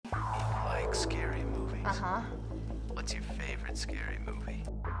like scary movies? Uh-huh. What's your favorite scary movie?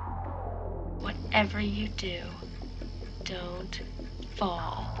 Whatever you do, don't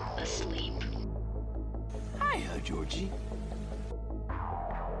fall asleep. Hiya, Georgie.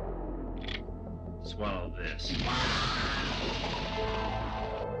 Swallow this.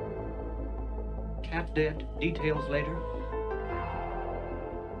 Cat dead. Details later.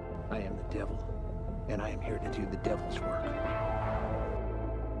 I am the devil, and I am here to do the devil's work.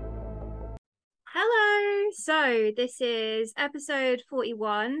 Hello. So this is episode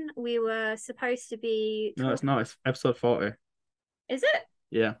 41. We were supposed to be. No, it's not. It's episode 40. Is it?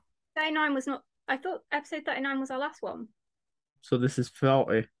 Yeah. 39 was not. I thought episode 39 was our last one. So this is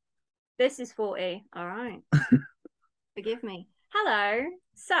 40. This is 40. All right. Forgive me. Hello.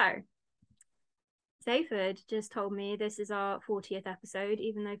 So, Zayford just told me this is our 40th episode,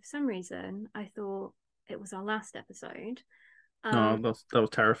 even though for some reason I thought it was our last episode. No, that was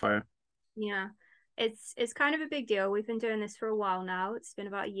terrifying. Yeah. It's kind of a big deal. We've been doing this for a while now. It's been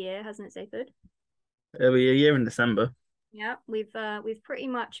about a year, hasn't it, Zayford? It'll be a year in December. Yeah, we've pretty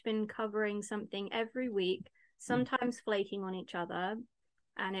much been covering something every week, sometimes flaking on each other,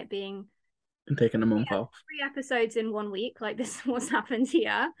 and it being And taking a month off. 3 episodes in 1 week, like this is what's happened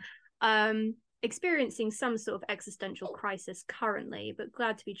here. Experiencing some sort of existential crisis currently, but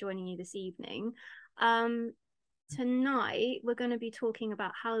glad to be joining you this evening. Tonight we're going to be talking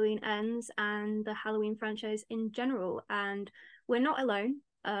about Halloween Ends and the Halloween franchise in general, and we're not alone.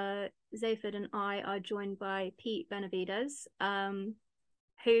 Zayford and I are joined by Pete Benavides,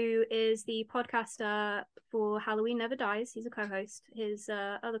 who is the podcaster for Halloween Never Dies. He's a co-host. His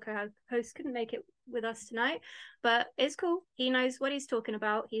other co-host couldn't make it with us tonight, but it's cool. He knows what he's talking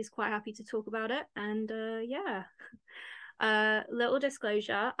about. He's quite happy to talk about it. And yeah. Little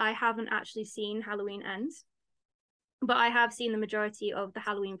disclosure, I haven't actually seen Halloween Ends, but I have seen the majority of the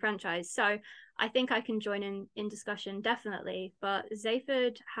Halloween franchise. So I think I can join in discussion, definitely. But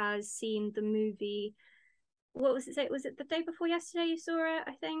Zayford has seen the movie. What was it? Was it the day before yesterday you saw it,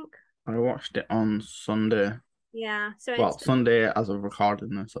 I think? I watched it on Sunday. Yeah. So Well, Sunday as of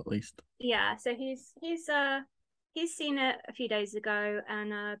recording this, at least. Yeah. So he's seen it a few days ago,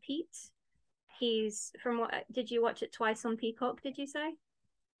 and Pete, he's from what? Did you watch it twice on Peacock? Did you say?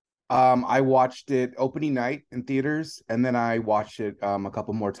 I watched it opening night in theaters, and then I watched it a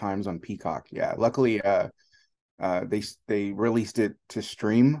couple more times on Peacock. Yeah, luckily, they released it to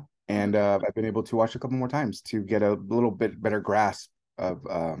stream, and I've been able to watch a couple more times to get a little bit better grasp of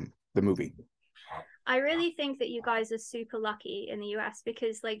the movie. I really think that you guys are super lucky in the US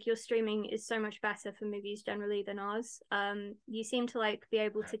because like your streaming is so much better for movies generally than ours. You seem to like be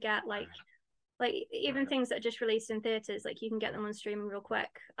able to get like even things that are just released in theaters, like you can get them on streaming real quick.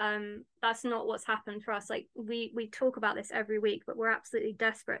 That's not what's happened for us. Like we talk about this every week, but we're absolutely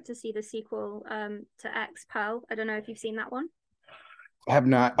desperate to see the sequel to X Pearl. I don't know if you've seen that one. I have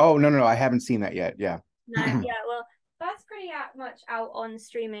not. Oh, no, I haven't seen that yet. Yeah. No, yeah, well, that's pretty much out on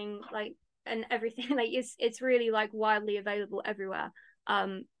streaming, like, and everything. Like it's really like widely available everywhere.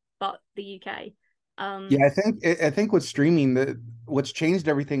 But the UK. Yeah, I think with streaming, what's changed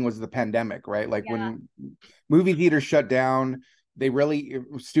everything was the pandemic, right? Like when movie theaters shut down,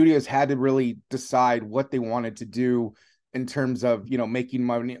 studios had to really decide what they wanted to do in terms of, making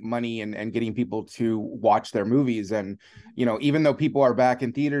money and getting people to watch their movies. And, even though people are back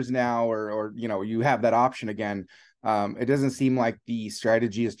in theaters now, or you have that option again, it doesn't seem like the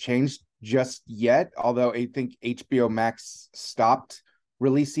strategy has changed just yet. Although I think HBO Max stopped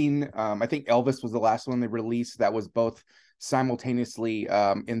releasing. I think Elvis was the last one they released that was both simultaneously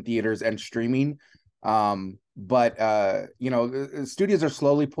in theaters and streaming. But studios are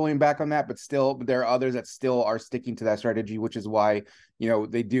slowly pulling back on that, but still there are others that still are sticking to that strategy, which is why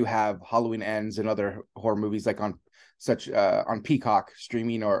they do have Halloween Ends and other horror movies like on Peacock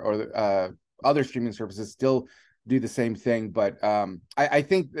streaming or other streaming services still do the same thing. But I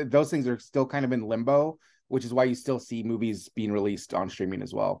think those things are still kind of in limbo, which is why you still see movies being released on streaming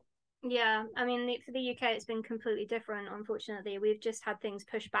as well. Yeah, I mean, for the UK, it's been completely different, unfortunately. We've just had things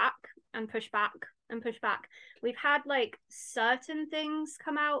push back and push back and push back. We've had, like, certain things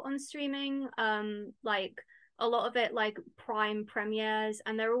come out on streaming, like, a lot of it, like, Prime premieres,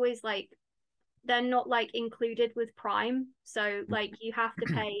 and they're always, like, they're not like included with Prime, so like you have to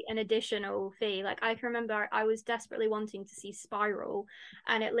pay an additional fee. Like I can remember I was desperately wanting to see Spiral,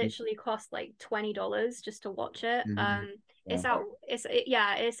 and it literally cost like $20 just to watch it.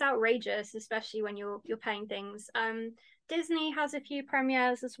 It's outrageous, especially when you're paying things. Disney has a few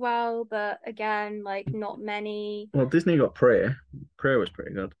premieres as well, but again, like not many. Well, Disney got Prey. Prey was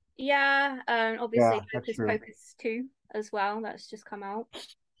pretty good. Yeah, obviously Yeah, that's Hocus true. Pocus 2 as well. That's just come out.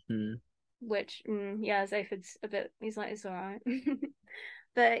 which yeah, Zaphed's a bit, he's like, it's all right.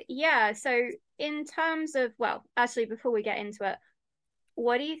 But yeah, so in terms of, well, actually, before we get into it,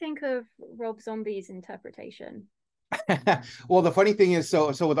 what do you think of Rob Zombie's interpretation? Well, the funny thing is, so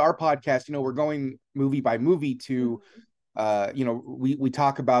with our podcast, we're going movie by movie to we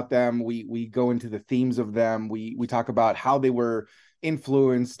talk about them, we go into the themes of them, we talk about how they were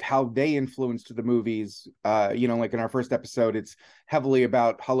influenced, how they influenced the movies. Like in our first episode, it's heavily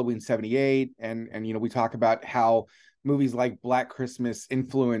about Halloween 78, and we talk about how movies like Black Christmas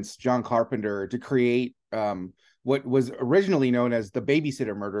influenced John Carpenter to create what was originally known as the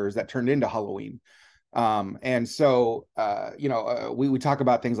Babysitter Murders that turned into Halloween. And so we talk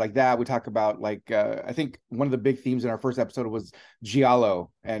about things like that. We talk about, like, I think one of the big themes in our first episode was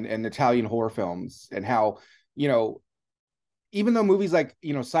giallo and Italian horror films, and how, even though movies like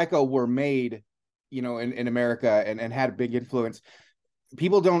Psycho were made in America and had a big influence,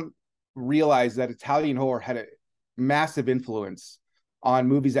 people don't realize that Italian horror had a massive influence on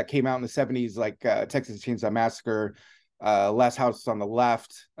movies that came out in the 70s, like Texas Chainsaw Massacre, Last House on the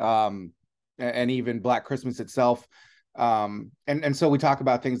Left, and even Black Christmas itself. And so we talk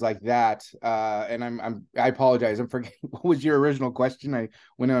about things like that. And I apologize, I'm forgetting, what was your original question? I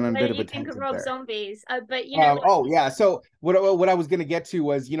went on a bit of a tangent there. What did you think of Rob Zombies? But oh yeah, so what I was going to get to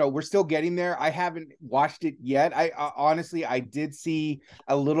was, we're still getting there. I haven't watched it yet. I honestly, I did see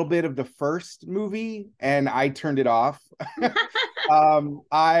a little bit of the first movie and I turned it off. And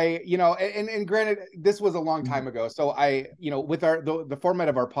granted, this was a long time ago, so I, with the format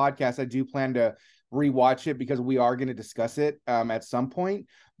of our podcast, I do plan to rewatch it because we are going to discuss it at some point.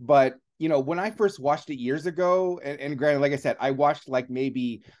 But when I first watched it years ago, and granted, like I said, I watched like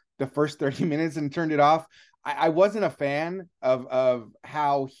maybe the first 30 minutes and turned it off. I wasn't a fan of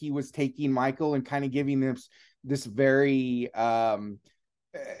how he was taking Michael and kind of giving this very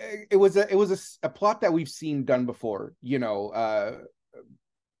it was a plot that we've seen done before.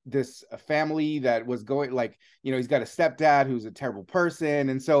 This family that was going, like, he's got a stepdad who's a terrible person,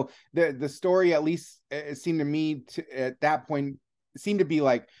 and so the story, at least it seemed to me at that point, seemed to be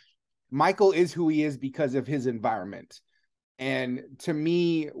like Michael is who he is because of his environment. And to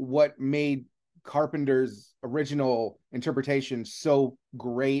me, what made Carpenter's original interpretation so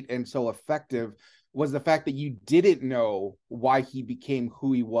great and so effective was the fact that you didn't know why he became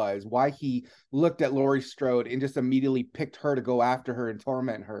who he was, why he looked at Laurie Strode and just immediately picked her to go after her and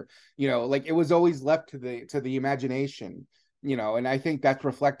torment her. Like, it was always left to the imagination, and I think that's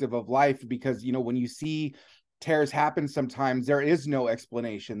reflective of life, because, when you see tears happen, sometimes there is no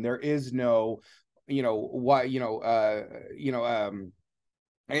explanation. There is no, why,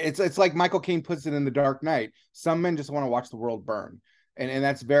 it's like Michael Caine puts it in The Dark Knight. Some men just want to watch the world burn. And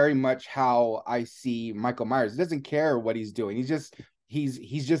that's very much how I see Michael Myers. He doesn't care what he's doing. He's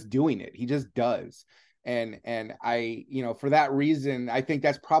just doing it. He just does. And I, for that reason, I think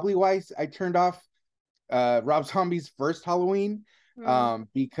that's probably why I turned off Rob Zombie's first Halloween.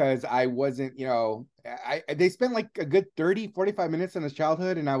 Because I wasn't, they spent like a good 30-45 minutes in his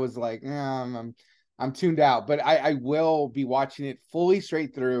childhood, and I was like, I'm tuned out. But I will be watching it fully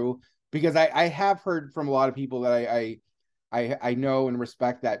straight through, because I have heard from a lot of people that I know and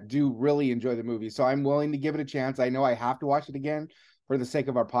respect that do really enjoy the movie. So I'm willing to give it a chance. I know I have to watch it again for the sake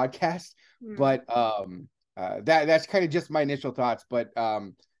of our podcast, but that's kind of just my initial thoughts. But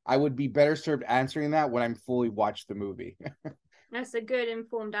I would be better served answering that when I'm fully watched the movie. That's a good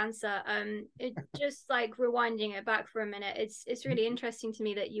informed answer. It just, like, rewinding it back for a minute, it's really interesting to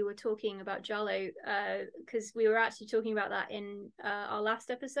me that you were talking about giallo, because we were actually talking about that in our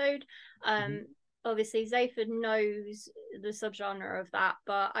last episode. Obviously Zayford knows the subgenre of that,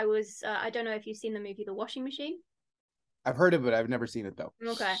 but I don't know if you've seen the movie The Washing Machine. I've heard of it. I've never seen it though.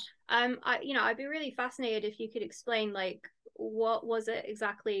 Okay. I'd be really fascinated if you could explain, like, what was it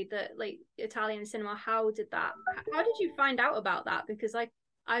exactly that, like, Italian cinema, how did you find out about that? Because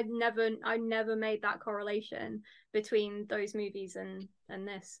I never made that correlation between those movies and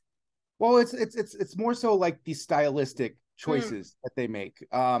this. Well, it's more so like the stylistic choices that they make.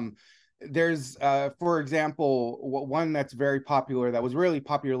 There's for example, one that's very popular, that was really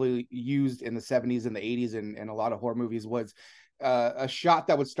popularly used in the 70s and the 80s and a lot of horror movies, was a shot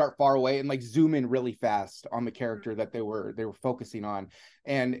that would start far away and like zoom in really fast on the character that they were focusing on.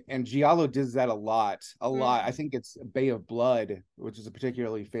 And giallo does that a lot. I think it's Bay of Blood, which is a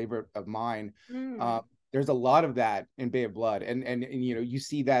particularly favorite of mine. There's a lot of that in Bay of Blood, and you know, you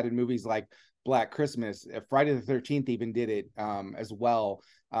see that in movies like Black Christmas. Friday the 13th even did it as well.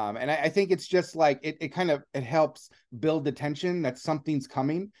 And I think it's just like it kind of it helps build the tension that something's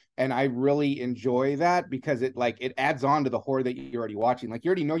coming, and I really enjoy that because it adds on to the horror that you're already watching. Like, you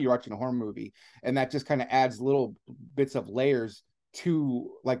already know you're watching a horror movie, and that just kind of adds little bits of layers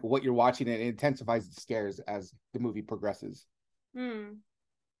to like what you're watching, and it intensifies the scares as the movie progresses. Yeah,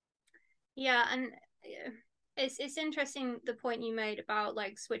 and it's interesting the point you made about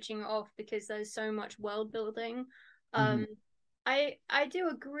like switching off because there's so much world building. I do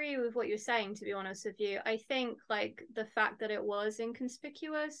agree with what you're saying, to be honest with you. I think like the fact that it was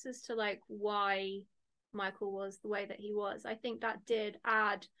inconspicuous as to like why Michael was the way that he was, I think that did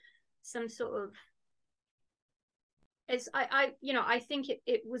add some sort of I think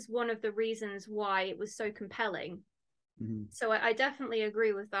it was one of the reasons why it was so compelling. So I definitely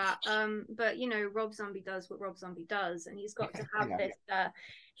agree with that. But you know, Rob Zombie does what Rob Zombie does, and he's got to have this.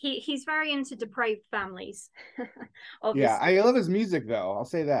 He's very into depraved families, obviously. Yeah, I love his music though. I'll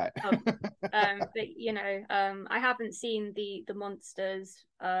say that. But you know, I haven't seen the monsters,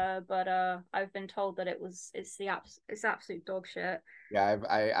 but I've been told that it's absolute dog shit. Yeah,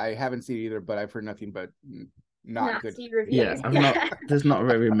 I haven't seen it either, but I've heard nothing but not good reviews. Yeah, there's not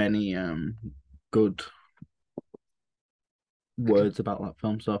very many good words about that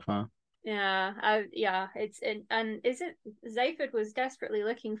film so far. Yeah, and is it Zaphod was desperately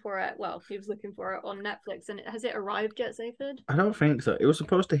looking for it. Well, he was looking for it on Netflix, and has it arrived yet, Zaphod? I don't think so. It was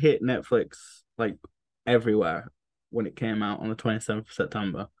supposed to hit Netflix like everywhere when it came out on the 27th of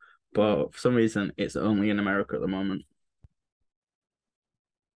September, but for some reason it's only in America at the moment.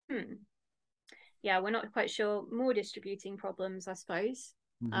 Yeah, we're not quite sure. More distributing problems, I suppose.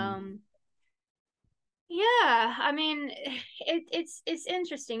 Yeah, I mean, it's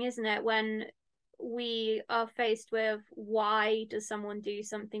interesting, isn't it, when we are faced with why does someone do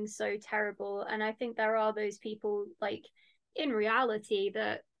something so terrible? And I think there are those people, like, in reality,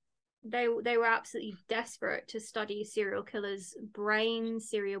 that they were absolutely desperate to study serial killers' brains,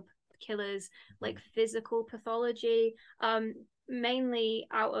 serial killers, like, physical pathology. Mainly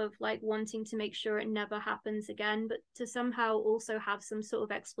out of like wanting to make sure it never happens again, but to somehow also have some sort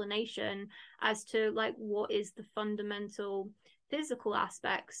of explanation as to like what is the fundamental physical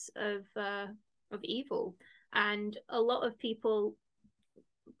aspects of evil. And a lot of people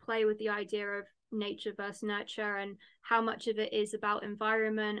play with the idea of nature versus nurture and how much of it is about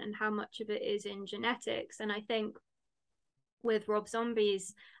environment and how much of it is in genetics. And I think with Rob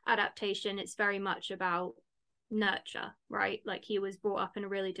Zombie's adaptation, it's very much about nurture, right? Like, he was brought up in a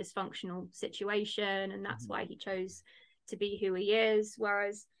really dysfunctional situation, and that's why he chose to be who he is.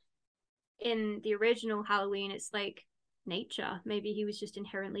 Whereas in the original Halloween, it's like nature. Maybe he was just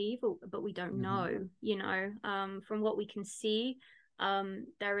inherently evil, but we don't know, you know. From what we can see,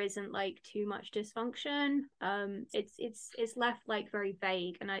 there isn't like too much dysfunction. It's left like very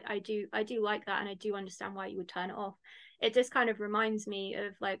vague, and I do like that, and I do understand why you would turn it off. It just kind of reminds me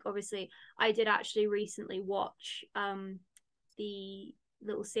of like, obviously I did actually recently watch the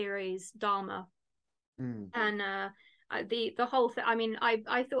little series Dharma, and the whole thing. I mean,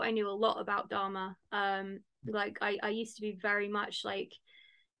 I thought I knew a lot about Dharma. Like I used to be very much like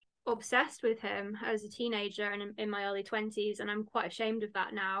obsessed with him as a teenager and in my early 20s, and I'm quite ashamed of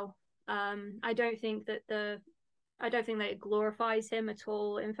that now. I don't think that it glorifies him at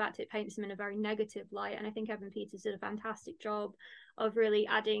all. In fact, it paints him in a very negative light, and I think Evan Peters did a fantastic job of really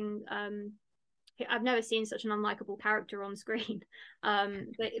adding I've never seen such an unlikable character on screen.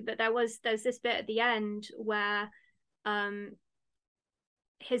 But there's this bit at the end where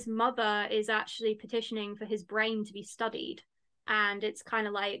his mother is actually petitioning for his brain to be studied, and it's kind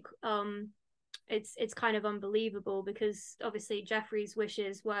of like it's kind of unbelievable because obviously Jeffrey's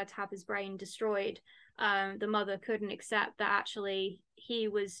wishes were to have his brain destroyed. The mother couldn't accept that actually he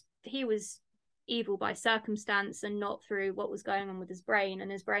was evil by circumstance and not through what was going on with his brain,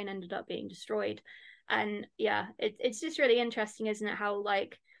 and his brain ended up being destroyed. And yeah, it's just really interesting, isn't it, how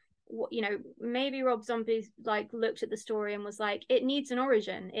like, you know, maybe Rob Zombie like looked at the story and was like, it needs an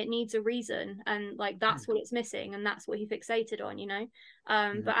origin, it needs a reason, and like that's what it's missing, and that's what he fixated on, you know.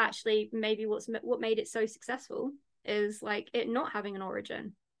 But actually maybe what made it so successful is like it not having an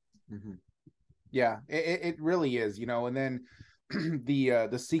origin. Yeah, it really is, you know. And then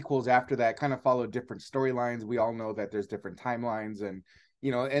the sequels after that kind of follow different storylines. We all know that there's different timelines, and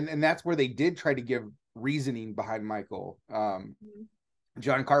you know, and that's where they did try to give reasoning behind Michael.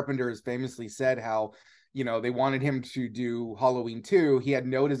 John Carpenter has famously said how, you know, they wanted him to do Halloween 2. He had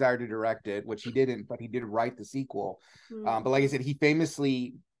no desire to direct it, which he didn't, but he did write the sequel. But like I said, he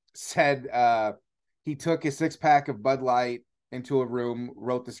famously said he took a 6-pack of Bud Light into a room,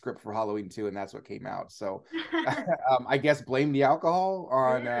 wrote the script for Halloween 2, and that's what came out. So I guess blame the alcohol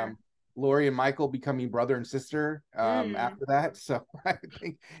on Yeah. Laurie and Michael becoming brother and sister Mm. after that. So I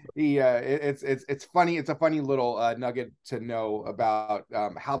think it's funny. It's a funny little nugget to know about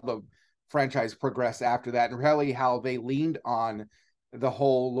how the franchise progressed after that, and really how they leaned on the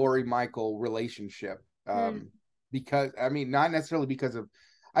whole Laurie Michael relationship. Mm. Because I mean, not necessarily because of,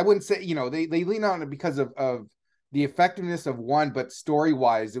 I wouldn't say, they lean on it because of the effectiveness of one, but story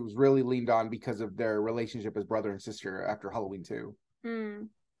wise, it was really leaned on because of their relationship as brother and sister after Halloween 2. Mm.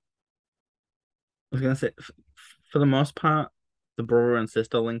 I was gonna say, for the most part, the brother and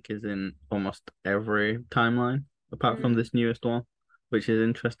sister link is in almost every timeline, apart from Mm. this newest one, which is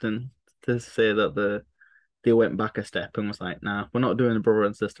interesting to say that they went back a step and was like, nah, we're not doing a brother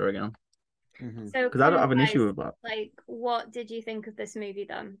and sister again. Mm-hmm. So Because I come don't on, have an issue guys. with that. Like, what did you think of this movie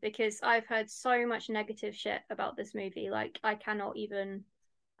then? Because I've heard so much negative shit about this movie. Like, I can't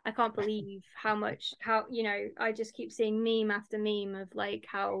believe how, I just keep seeing meme after meme of like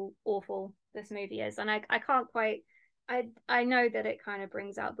how awful this movie is. And I can't quite, I know that it kind of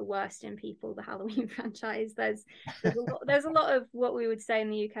brings out the worst in people, the Halloween franchise. There's a lot of what we would say in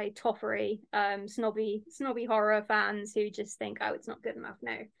the UK toffery, snobby horror fans who just think, oh, it's not good enough.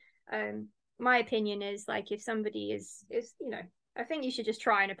 No. My opinion is like if somebody is I think you should just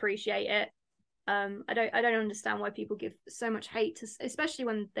try and appreciate it. I don't understand why people give so much hate to, especially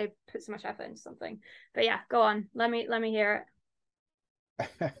when they put so much effort into something. But yeah, go on. Let me hear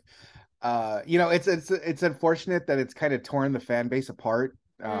Mm-hmm. It's unfortunate that it's kind of torn the fan base apart.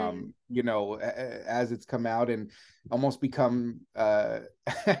 it. Mm. As it's come out and almost become I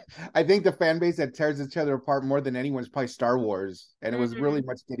think the fan base that tears each other apart more than anyone is probably Star Wars, and it was really Mm.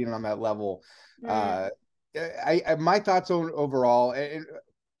 much getting on that level. Mm. My thoughts on overall, and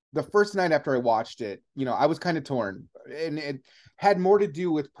the first night after I watched it, I was kind of torn, and it had more to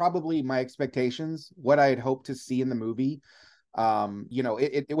do with probably my expectations, what I had hoped to see in the movie.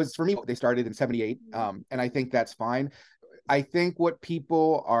 It was, for me, they started in 78, and I think that's fine. I think what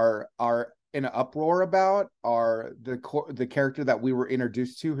people are in an uproar about are the character that we were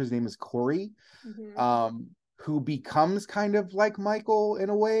introduced to. His name is Corey, Mm-hmm. um, who becomes kind of like Michael in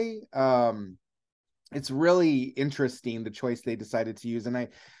a way. It's really interesting the choice they decided to use, and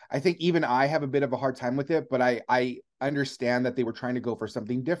I think even I have a bit of a hard time with it, but I understand that they were trying to go for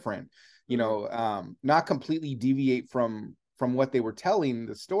something different, Mm. not completely deviate from what they were telling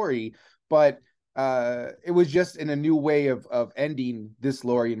the story, but it was just in a new way of ending this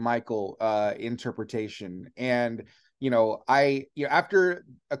Laurie and Michael interpretation. And after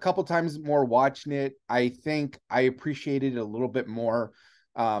a couple times more watching it, I think I appreciated it a little bit more.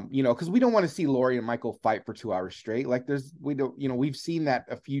 Because we don't want to see Laurie and Michael fight for 2 hours straight. Like we don't, we've seen that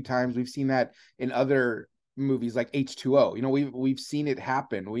a few times. We've seen that in other movies like H2O. We've seen it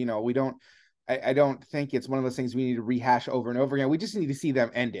happen. We don't. I don't think it's one of those things we need to rehash over and over again. We just need to see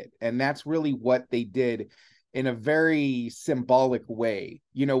them end it, and that's really what they did in a very symbolic way.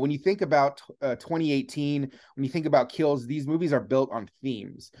 When you think about 2018, when you think about kills, these movies are built on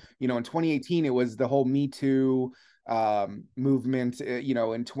themes. In 2018, it was the whole Me Too movement,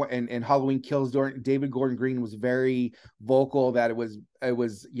 and Halloween Kills. David Gordon Green was very vocal that it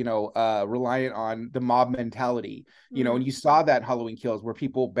was reliant on the mob mentality, and Mm. you saw that in Halloween Kills where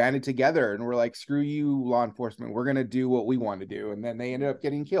people banded together and were like, screw you, law enforcement, we're gonna do what we want to do, and then they ended up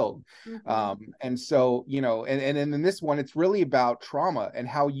getting killed. Mm-hmm. And so, and in this one, it's really about trauma and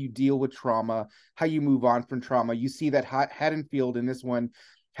how you deal with trauma, how you move on from trauma. You see that Haddonfield in this one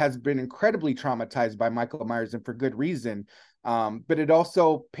has been incredibly traumatized by Michael Myers, and for good reason. But it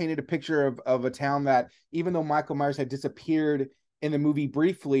also painted a picture of a town that, even though Michael Myers had disappeared in the movie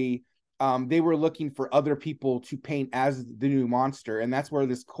briefly, they were looking for other people to paint as the new monster. And that's where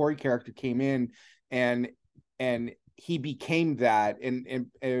this Corey character came in, and he became that, and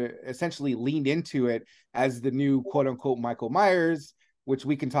essentially leaned into it as the new quote unquote Michael Myers, which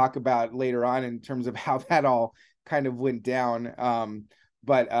we can talk about later on in terms of how that all kind of went down.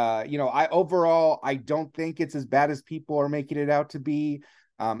 But I don't think it's as bad as people are making it out to be.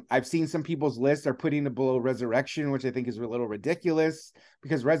 I've seen some people's lists are putting it below Resurrection, which I think is a little ridiculous,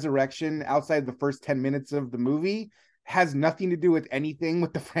 because Resurrection, outside the first 10 minutes of the movie, has nothing to do with anything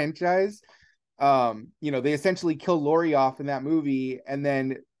with the franchise. They essentially kill Laurie off in that movie and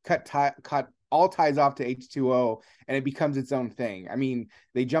then cut all ties off to H2O, and it becomes its own thing. I mean,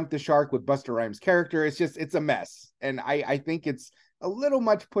 they jump the shark with Buster Rhymes' character. It's a mess. And I think it's a little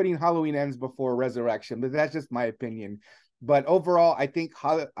much putting Halloween Ends before Resurrection, but that's just my opinion. But overall, I think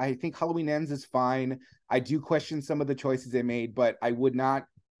Halloween Ends is fine. I do question some of the choices they made, but I would not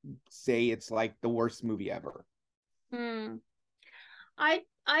say it's like the worst movie ever. Hmm. I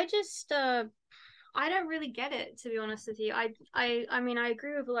just I don't really get it, to be honest with you. I mean, I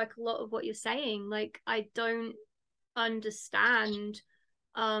agree with like a lot of what you're saying. Like, I don't understand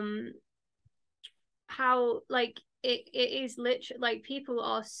um how like it is literally like people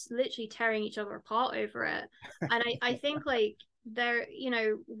are literally tearing each other apart over it. And I think like they're, you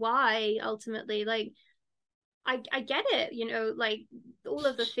know, why ultimately, like I get it, you know, like all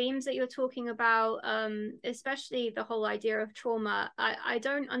of the themes that you're talking about, especially the whole idea of trauma. I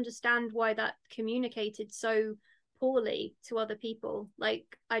don't understand why that communicated so poorly to other people. Like,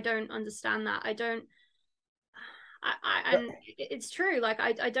 I don't understand that. I don't and it's true. Like,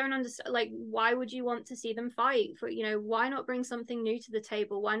 I don't understand. Like, why would you want to see them fight? For, you know, why not bring something new to the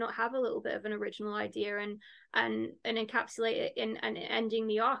table? Why not have a little bit of an original idea and encapsulate it in and ending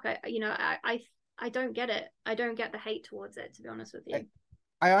the arc? I don't get it. I don't get the hate towards it, to be honest with you.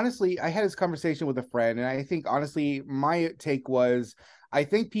 I honestly, I had this conversation with a friend, and I think honestly, my take was, I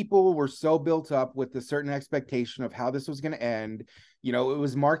think people were so built up with a certain expectation of how this was going to end. You know, it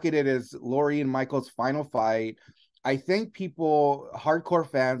was marketed as Laurie and Michael's final fight. I think people, hardcore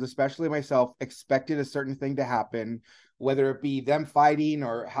fans, especially myself, expected a certain thing to happen, whether it be them fighting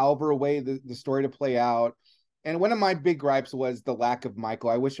or however way the story to play out. And one of my big gripes was the lack of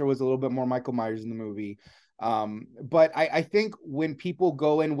Michael. I wish there was a little bit more Michael Myers in the movie. But I think when people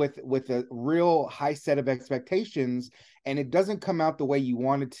go in with a real high set of expectations and it doesn't come out the way you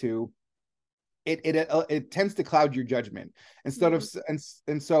want it to, it tends to cloud your judgment instead of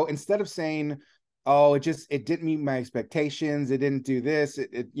and so instead of saying, oh, it didn't meet my expectations, it didn't do this,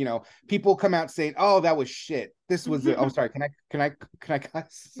 you know, people come out saying, oh, that was shit, this was oh, sorry, can I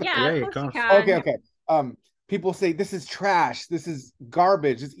cuss? Yeah, Yeah, of you course you can. can. Okay. People say this is trash, this is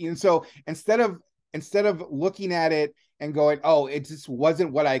garbage, and so instead of looking at it and going, oh, it just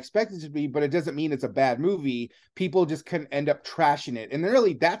wasn't what I expected it to be, but it doesn't mean it's a bad movie, people just can end up trashing it. And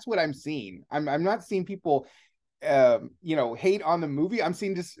really, that's what I'm seeing. I'm not seeing people you know, hate on the movie. I'm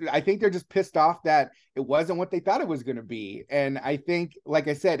seeing just, I think they're just pissed off that it wasn't what they thought it was going to be. And I think, like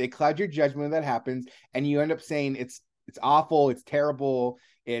I said, it clouds your judgment when that happens, and you end up saying it's awful, it's terrible,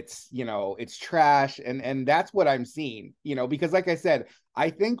 it's, you know, it's trash. And that's what I'm seeing, you know, because like I said, I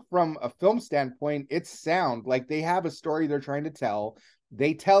think from a film standpoint, it's sound. Like, they have a story they're trying to tell,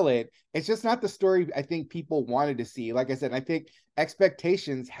 they tell it, it's just not the story I think people wanted to see. Like I said, I think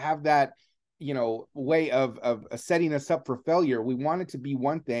expectations have that, you know, way of setting us up for failure. We want it to be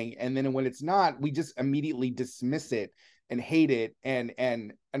one thing, and then when it's not, we just immediately dismiss it and hate it.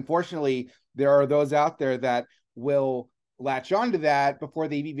 And unfortunately, there are those out there that will latch onto that before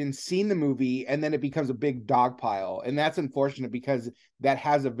they've even seen the movie, and then it becomes a big dog pile. And that's unfortunate, because that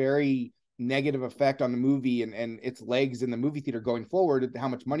has a very negative effect on the movie and its legs in the movie theater going forward, how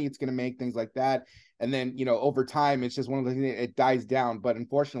much money it's going to make, things like that. And then, you know, over time, it's just one of the things, it dies down. But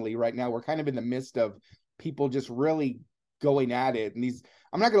unfortunately, right now, we're kind of in the midst of people just really going at it. And these,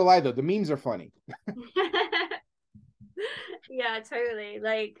 I'm not going to lie, though, the memes are funny. Yeah, totally.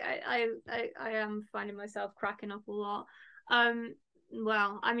 Like, I am finding myself cracking up a lot.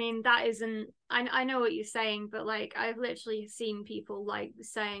 Well, I mean, that isn't, I know what you're saying, but like, I've literally seen people like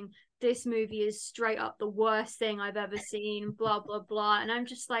saying this movie is straight up the worst thing I've ever seen, blah blah blah. And I'm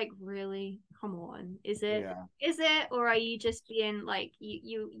just like, really? Come on. Is it? Yeah. Is it? Or are you just being like,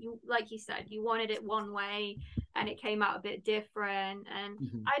 you like you said, you wanted it one way and it came out a bit different?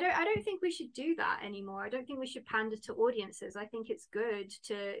 And I don't think we should do that anymore. I don't think we should pander to audiences. I think it's good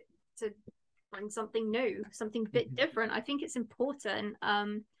to bring something new, something a bit different. I think it's important.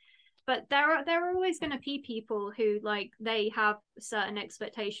 But there are always going to be people who, like, they have certain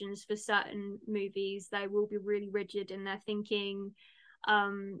expectations for certain movies. They will be really rigid in their thinking.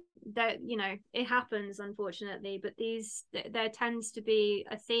 That, you know, it happens, unfortunately. But there tends to be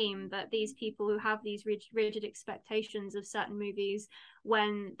a theme that these people who have these rigid expectations of certain movies,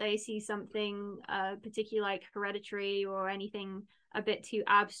 when they see something particularly like Hereditary or anything a bit too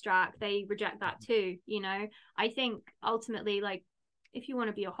abstract, they reject that too. You know, I think ultimately, like, if you want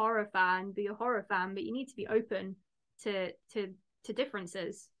to be a horror fan, be a horror fan, but you need to be open to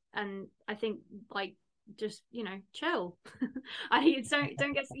differences. And I think, like, just, you know, chill. I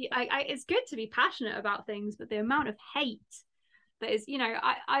don't get. It's good to be passionate about things, but the amount of hate that is, you know,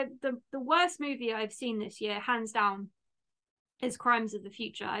 the worst movie I've seen this year, hands down, is Crimes of the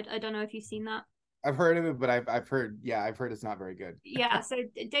Future. I don't know if you've seen that. I've heard of it, but I've heard it's not very good. Yeah, so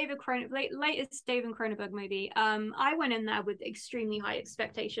latest David Cronenberg movie. I went in there with extremely high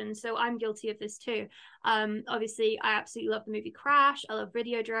expectations, so I'm guilty of this too. Obviously, I absolutely love the movie Crash. I love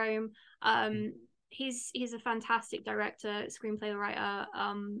Videodrome. he's a fantastic director, screenplay writer.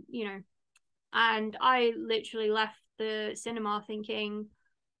 And I literally left the cinema thinking,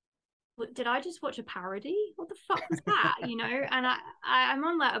 did I just watch a parody? What the fuck was that? And I'm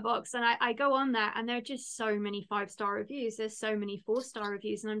on Letterboxd, and I go on there, and there are just so many 5-star reviews. There's so many 4-star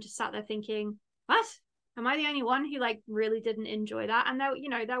reviews, and I'm just sat there thinking, what? Am I the only one who like really didn't enjoy that? And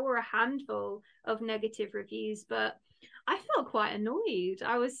there were a handful of negative reviews, but I felt quite annoyed.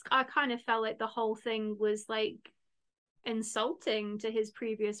 I kind of felt like the whole thing was like insulting to his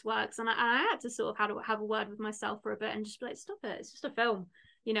previous works, and I had to sort of have a word with myself for a bit and just be like, stop it, it's just a film,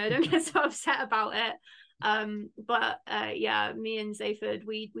 don't get so upset about it. Yeah, me and Zayford,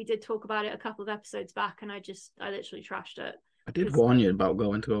 we did talk about it a couple of episodes back, and I literally trashed it. I did warn you about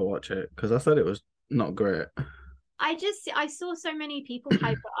going to go watch it because I said it was not great. I saw so many people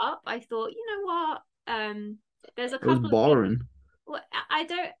hype it up. I thought, you know what, there's a couple It was boring. Well, I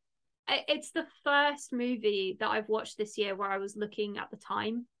don't. It's the first movie that I've watched this year where I was looking at the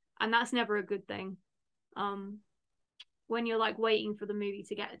time, and that's never a good thing. When you're like waiting for the movie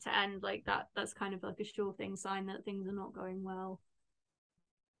to get to end, like that's kind of like a sure thing sign that things are not going well.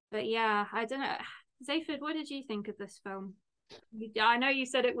 But yeah, I don't know. Zayford, what did you think of this film? I know you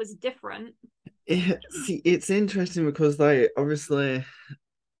said it was different. See, it's interesting because like obviously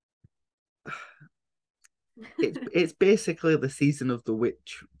it's basically the season of the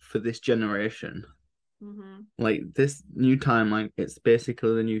witch for this generation. Mm-hmm. Like this new timeline, it's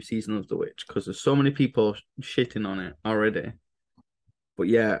basically the new season of the witch because there's so many people shitting on it already. But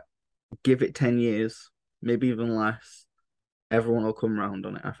yeah, give it 10 years, maybe even less, everyone will come around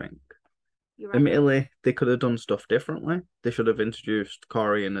on it, I think. Admittedly, they could have done stuff differently. They should have introduced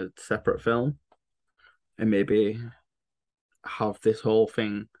Corey in a separate film and maybe have this whole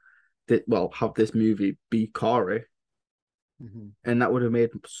thing have this movie be Corey. Mm-hmm. And that would have made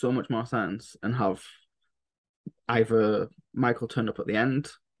so much more sense, and have either Michael turn up at the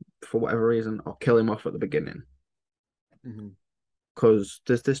end for whatever reason or kill him off at the beginning. Because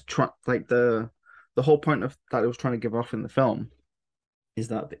there's this like the whole point of that it was trying to give off in the film is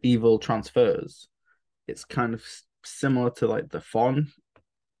that the evil transfers. It's kind of similar to like the Fawn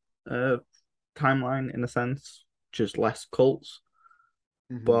timeline in a sense, just less cults.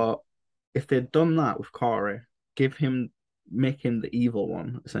 But if they'd done that with Corey, make him the evil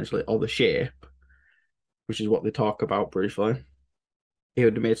one, essentially, or the shape, which is what they talk about briefly, it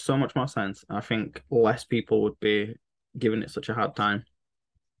would have made so much more sense. I think less people would be giving it such a hard time.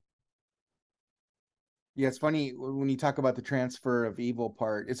 Yeah, it's funny when you talk about the transfer of evil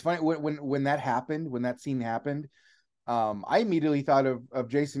part. It's funny when that happened, when that scene happened, I immediately thought of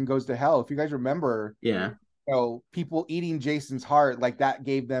Jason Goes to Hell. If you guys remember, Yeah. People eating Jason's heart, like that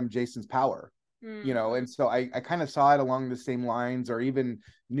gave them Jason's power. And so I kind of saw it along the same lines, or even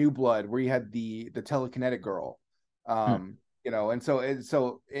New Blood, where you had the telekinetic girl. And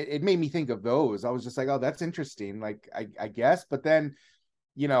so it made me think of those. I was just like, oh, that's interesting. Like I guess, but then,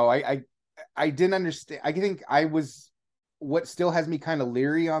 I didn't understand. I think what still has me kind of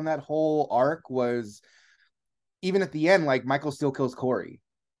leery on that whole arc was even at the end, like Michael still kills Corey.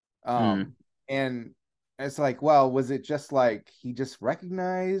 And it's like, well, was it just like he just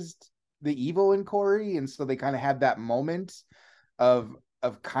recognized the evil in Corey, and so they kind of had that moment of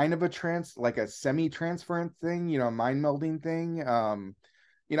kind of like a semi-transferent thing, mind melding thing.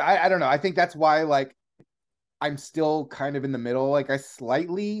 I don't know. I think that's why like I'm still kind of in the middle. Like I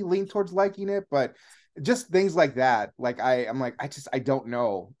slightly lean towards liking it, but just things like that. Like I'm like, I don't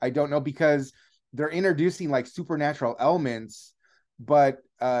know. I don't know, because they're introducing like supernatural elements, but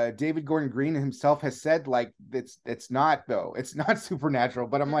David Gordon Green himself has said like it's not, though. It's not supernatural.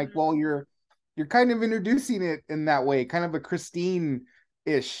 But I'm like, well, you're kind of introducing it in that way, kind of a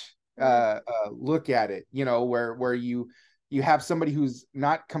Christine-ish look at it, where you have somebody who's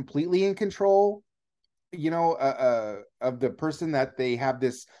not completely in control, of the person that they have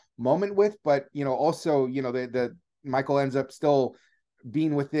this moment with, but also the Michael ends up still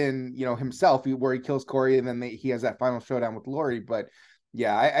being within himself, where he kills Corey, and then he has that final showdown with Laurie. But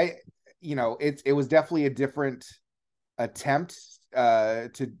yeah, it was definitely a different attempt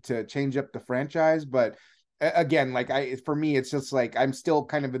to change up the franchise. But again, like for me, it's just like I'm still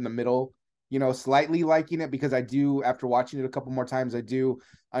kind of in the middle, slightly liking it, because I do, after watching it a couple more times, I do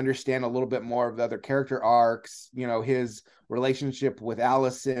understand a little bit more of the other character arcs, his relationship with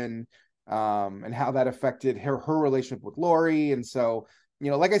Allison, and how that affected her relationship with Laurie. And so,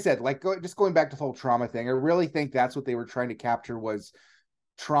 like I said, like just going back to the whole trauma thing, I really think that's what they were trying to capture, was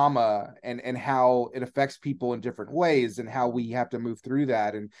trauma and how it affects people in different ways, and how we have to move through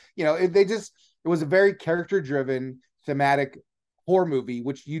that. And it was a very character driven thematic horror movie,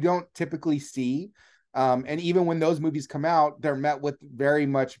 which you don't typically see. And even when those movies come out, they're met with very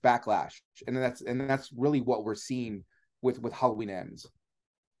much backlash, and that's really what we're seeing with Halloween Ends.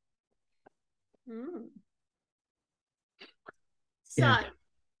 So, Yeah.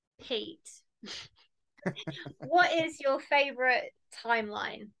 Pete, what is your favorite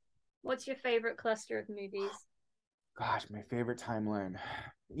timeline? What's your favorite cluster of movies? Gosh, my favorite timeline.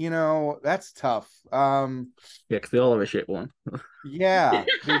 That's tough. Yeah, because they all have a shit one. Yeah,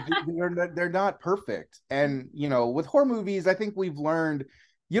 they're not perfect. And with horror movies, I think we've learned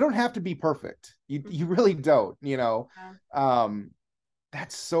you don't have to be perfect. You really don't,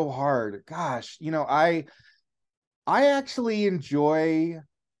 That's so hard. Gosh, I actually enjoy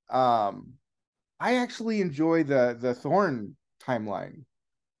the Thorn timeline.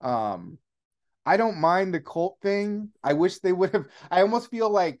 I don't mind the cult thing. I wish they would have. I almost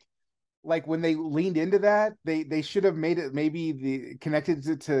feel like when they leaned into that, they should have made it maybe the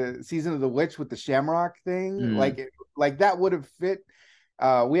connected to Season of the Witch with the Shamrock thing. Like that would have fit.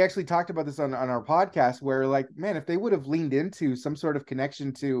 We actually talked about this on our podcast where, like, man, if they would have leaned into some sort of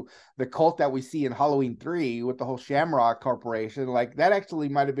connection to the cult that we see in Halloween 3 with the whole Shamrock Corporation, like that actually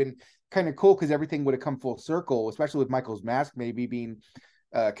might have been kind of cool because everything would have come full circle, especially with Michael's mask maybe being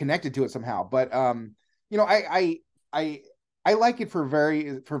connected to it somehow. But I like it for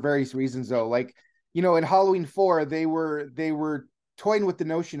various reasons though. Like, in Halloween 4, they were toying with the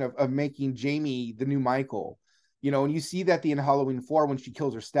notion of making Jamie the new Michael. And you see that in Halloween 4 when she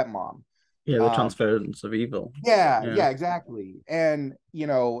kills her stepmom. Yeah, the transference of evil. Yeah, exactly. And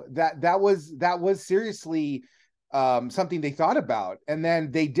that was seriously something they thought about, and then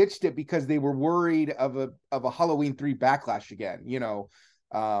they ditched it because they were worried of a Halloween 3 backlash again.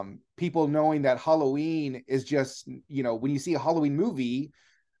 People knowing that Halloween is just, when you see a Halloween movie,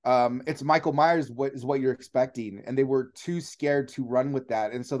 it's Michael Myers what you're expecting, and they were too scared to run with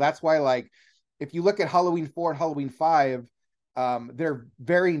that. And so that's why, like, if you look at Halloween 4 and Halloween 5, they're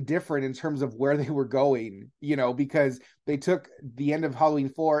very different in terms of where they were going, because they took the end of Halloween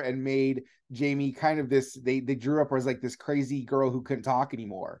 4 and made Jamie kind of this, they drew up her as like this crazy girl who couldn't talk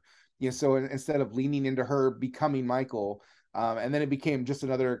anymore. So instead of leaning into her becoming Michael, and then it became just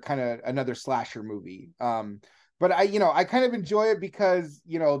another slasher movie. But I kind of enjoy it because,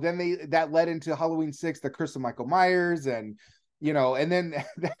 then that led into Halloween 6, the Curse of Michael Myers, and and then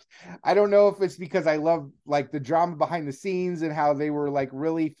I don't know if it's because I love like the drama behind the scenes and how they were like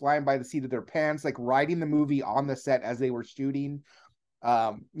really flying by the seat of their pants, like writing the movie on the set as they were shooting.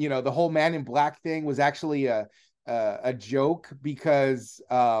 The whole Man in Black thing was actually a joke because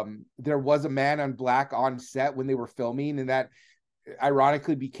there was a man in black on set when they were filming, and that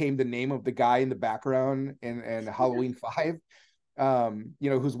ironically became the name of the guy in the background in Halloween 5.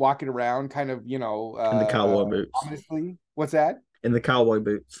 Who's walking around kind of, In the cowboy boots. Honestly, what's that? In the cowboy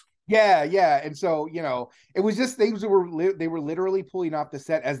boots. Yeah. And so, it was just things that they were literally pulling off the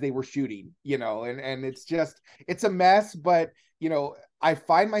set as they were shooting, and it's a mess, but, I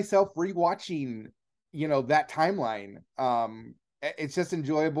find myself rewatching, that timeline. It's just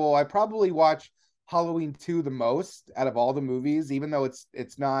enjoyable. I probably watch Halloween 2 the most out of all the movies, even though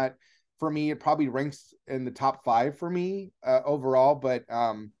it's not, for me, it probably ranks in the top 5 for me overall. But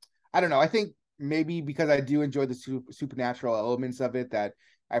I don't know. I think maybe because I do enjoy the supernatural elements of it, that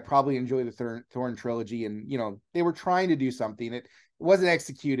I probably enjoy the Thorn trilogy. And they were trying to do something. It wasn't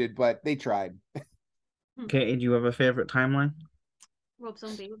executed, but they tried. Okay, do you have a favorite timeline? Rob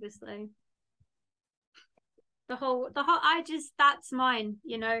Zombie, obviously. The whole that's mine,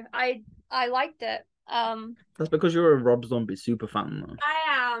 I liked it. That's because you're a Rob Zombie super fan, though.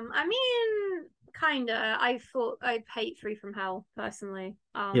 I am. I mean, kinda. I thought I'd hate Three from Hell personally.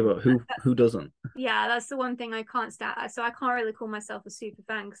 Yeah, but who doesn't? Yeah, that's the one thing I can't stand. So I can't really call myself a super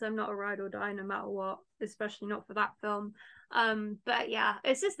fan because I'm not a ride or die no matter what, especially not for that film. But yeah,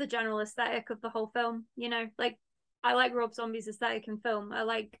 it's just the general aesthetic of the whole film. Like, I like Rob Zombie's aesthetic in film. I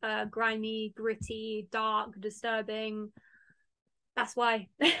like grimy, gritty, dark, disturbing. That's why.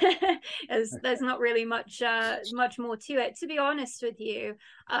 There's not really much more to it. To be honest with you,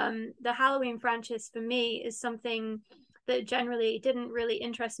 the Halloween franchise for me is something that generally didn't really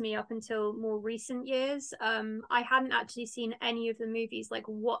interest me up until more recent years. I hadn't actually seen any of the movies like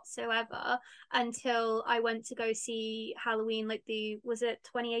whatsoever until I went to go see Halloween, like was it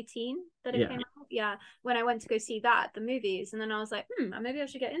 2018 that it came out? Yeah, when I went to go see that, the movies, and then I was like, maybe I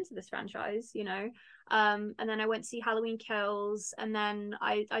should get into this franchise, and then I went to see Halloween Kills, and then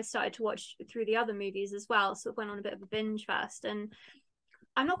I started to watch through the other movies as well, so it went on a bit of a binge fest. And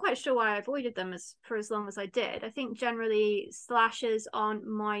I'm not quite sure why I avoided them for as long as I did. I think generally slashers aren't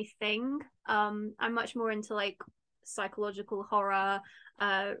my thing. I'm much more into like psychological horror,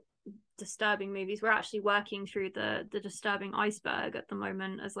 disturbing movies. We're actually working through the disturbing iceberg at the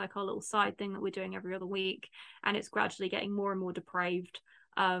moment as like our little side thing that we're doing every other week, and it's gradually getting more and more depraved.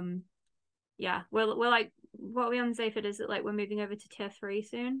 Yeah, we're like, what are we on, Zayford? Is it like we're moving over to tier 3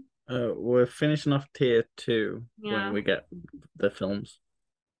 soon? We're finishing off tier 2 Yeah. when we get the films.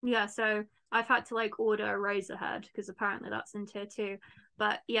 Yeah, so I've had to like order a Razorhead because apparently that's in tier 2.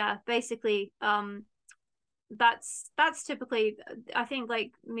 But yeah, basically, that's typically, I think,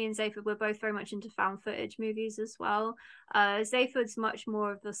 like me and Zayford, we're both very much into found footage movies as well. Zayford's much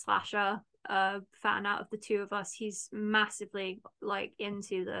more of the slasher fan out of the two of us. He's massively like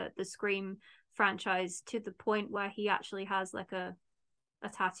into the Scream franchise to the point where he actually has like a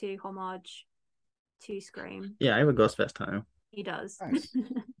tattoo homage to Scream. Yeah, I have a Ghostface tattoo. He does. Nice.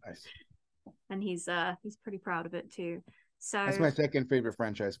 Nice. And he's pretty proud of it too. So That's my second favorite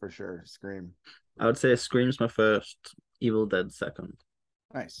franchise for sure, Scream. I would say Scream's my first, Evil Dead second.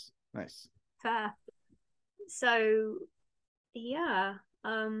 Nice. fair. So yeah,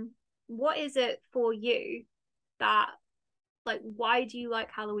 what is it for you that, like, why do you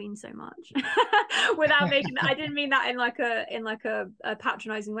like Halloween so much? Without making I didn't mean that in like a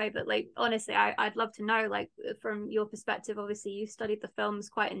patronizing way, but like honestly, I'd love to know, like, from your perspective. Obviously you studied the films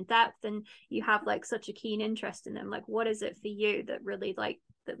quite in depth and you have like such a keen interest in them. Like, what is it for you that really, like,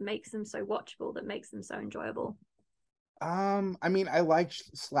 that makes them so watchable, that makes them so enjoyable? I mean, I like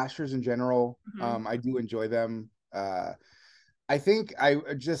slashers in general. Mm-hmm. I do enjoy them. I think I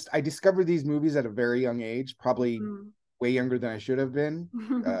discovered these movies at a very young age, probably way younger than I should have been.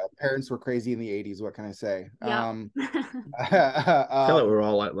 Parents were crazy in the 80s. What can I say? Yeah. I feel like we're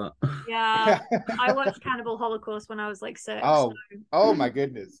all like that. Yeah. I watched Cannibal Holocaust when I was like 6. Oh my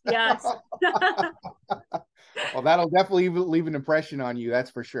goodness. Yes. Well, that'll definitely leave an impression on you. That's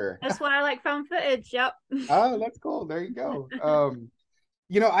for sure. That's why I like found footage. Yep. Oh, that's cool. There you go.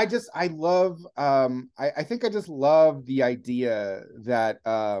 I love I think I just love the idea that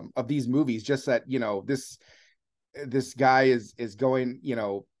of these movies, just that, this guy is going,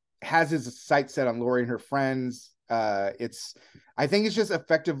 has his sights set on luring her friends. I think it's just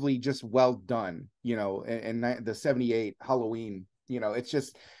effectively just well done, in the 78 Halloween. It's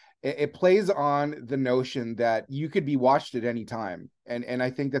just it plays on the notion that you could be watched at any time, and I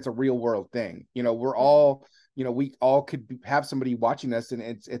think that's a real world thing. We're all, we all could have somebody watching us, and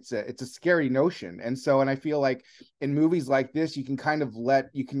it's a scary notion. And I feel like in movies like this, you can kind of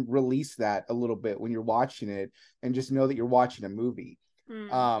you can release that a little bit when you're watching it, and just know that you're watching a movie.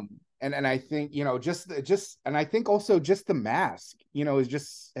 And I think, and I think also just the mask,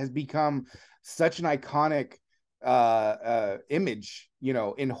 has become such an iconic image,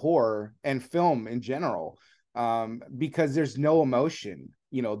 in horror and film in general, because there's no emotion,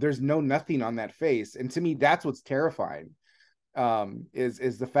 there's nothing on that face. And to me, that's what's terrifying,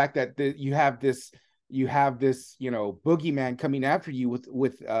 is the fact that you have this boogeyman coming after you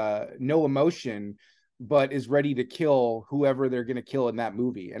with no emotion, but is ready to kill whoever they're going to kill in that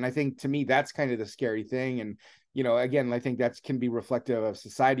movie. And I think, to me, that's kind of the scary thing. And again, I think that can be reflective of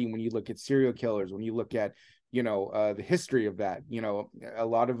society when you look at serial killers, when you look at the history of that. A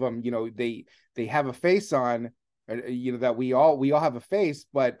lot of them, they have a face on, that we all have a face,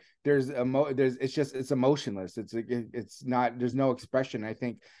 but it's emotionless. It's not, there's no expression. I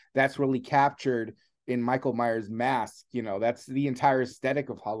think that's really captured in Michael Myers' mask. That's the entire aesthetic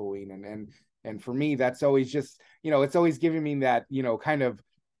of Halloween. And for me, that's always just, it's always giving me that, kind of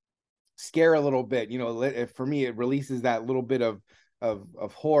scare a little bit. For me, it releases that little bit of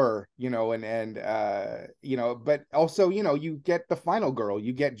horror, but also, you get the final girl,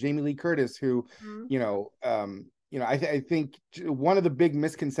 you get Jamie Lee Curtis, who, I think one of the big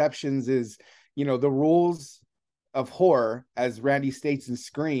misconceptions is, the rules of horror, as Randy states in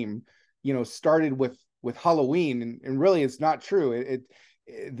Scream, started with Halloween, and really it's not true.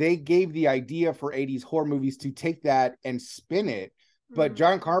 They gave the idea for 80s horror movies to take that and spin it. But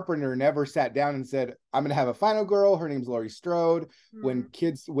John Carpenter never sat down and said, I'm going to have a final girl. Her name's Laurie Strode. When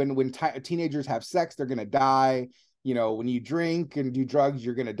teenagers have sex, they're going to die. When you drink and do drugs,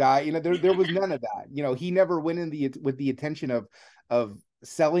 you're going to die. There was none of that. He never went in with the intention of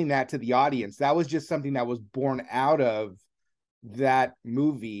selling that to the audience. That was just something that was born out of that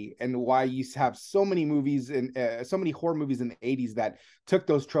movie, and why you have so many movies and so many horror movies in the 80s that took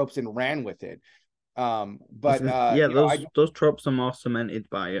those tropes and ran with it. Those tropes are more cemented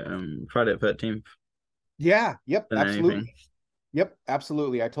by Friday the 13th. Yeah, yep, absolutely. Anything. Yep,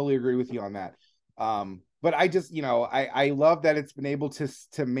 absolutely. I totally agree with you on that. But I just, I love that it's been able to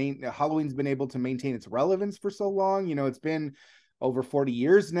Halloween's been able to maintain its relevance for so long. It's been over 40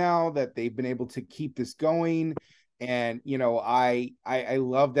 years now that they've been able to keep this going. And I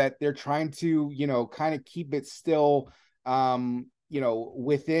love that they're trying to kind of keep it still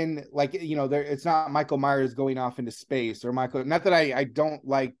within, like, there, it's not Michael Myers going off into space, or Michael, not that I don't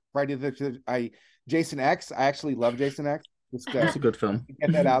like Friday the Jason X. I actually love Jason X. Just It's a good film.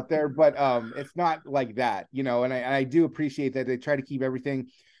 get that out there, but it's not like that, and I do appreciate that they try to keep everything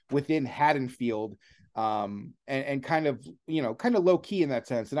within Haddonfield, and kind of low key in that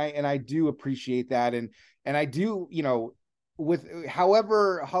sense, and I do appreciate that, and I do, with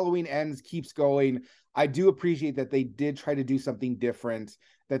however Halloween Ends keeps going, I do appreciate that they did try to do something different,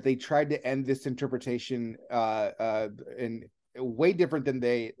 that they tried to end this interpretation in way different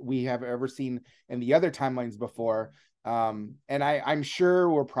than we have ever seen in the other timelines before. And I'm sure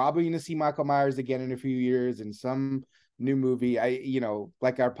we're probably going to see Michael Myers again in a few years in some new movie.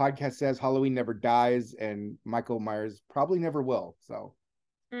 Like our podcast says, Halloween never dies, and Michael Myers probably never will. So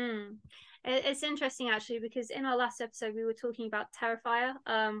it's interesting actually, because in our last episode we were talking about Terrifier.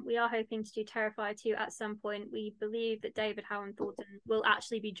 We are hoping to do Terrifier 2 at some point. We believe that David Howard Thornton will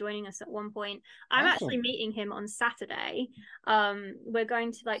actually be joining us at one point. I'm actually meeting him on Saturday. We're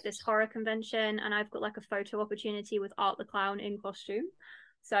going to like this horror convention, and I've got like a photo opportunity with Art the Clown in costume.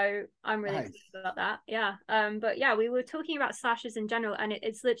 So I'm really excited about that. Yeah. But yeah, we were talking about slashers in general, and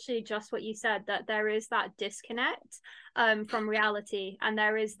it's literally just what you said, that there is that disconnect from reality, and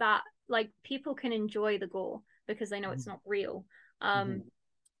there is that, like, people can enjoy the gore because they know it's not real. And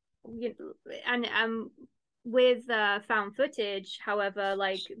with found footage, however,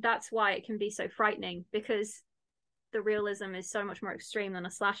 like, that's why it can be so frightening, because the realism is so much more extreme than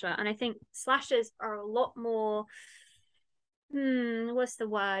a slasher. And I think slashers are a lot more, what's the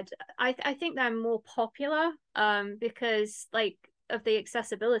word? I think they're more popular because, like, of the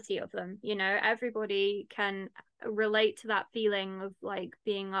accessibility of them. Everybody can relate to that feeling of like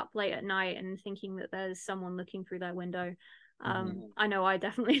being up late at night and thinking that there's someone looking through their window. I know I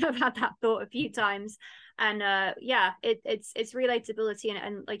definitely have had that thought a few times. And yeah, it's relatability,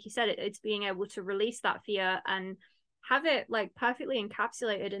 and like you said, it's being able to release that fear and have it like perfectly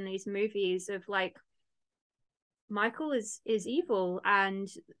encapsulated in these movies of like, Michael is evil, and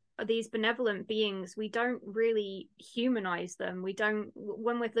these benevolent beings, we don't really humanize them. We don't,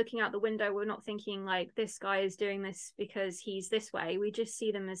 when we're looking out the window, we're not thinking like, this guy is doing this because he's this way. We just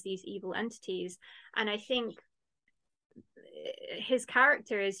see them as these evil entities. And I think his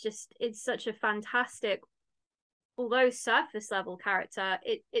character is just, it's such a fantastic, although surface level character.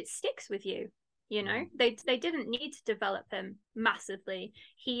 It sticks with you. They didn't need to develop him massively.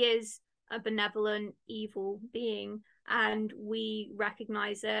 He is a benevolent evil being, and we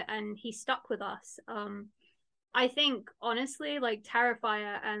recognize it, and he stuck with us. I think honestly, like,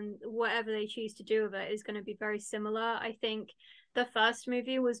 Terrifier and whatever they choose to do with it is going to be very similar. I think the first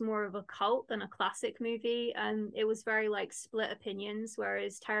movie was more of a cult than a classic movie, and it was very like split opinions,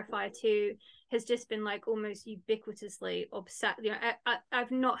 whereas Terrifier 2 has just been like almost ubiquitously upset.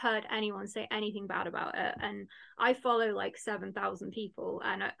 I've not heard anyone say anything bad about it, and I follow like 7,000 people,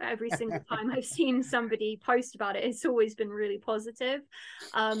 and every single time I've seen somebody post about it, it's always been really positive.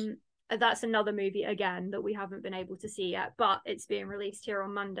 That's another movie again that we haven't been able to see yet, but it's being released here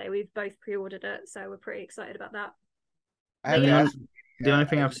on Monday. We've both pre-ordered it, so we're pretty excited about that. The only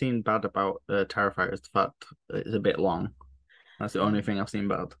thing I've seen bad about Terrifier is the fact that it's a bit long. That's the only thing I've seen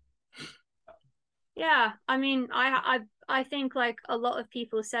bad. Yeah, I mean, I think like a lot of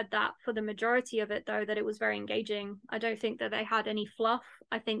people said that for the majority of it, though, that it was very engaging. I don't think that they had any fluff.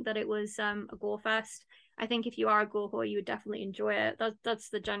 I think that it was a gore fest. I think if you are a gore whore, you would definitely enjoy it. That's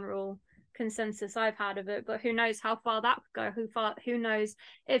the general consensus I've had of it. But who knows how far that could go? Who knows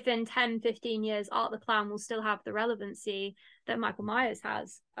if in 10-15 years Art the Clown will still have the relevancy that Michael Myers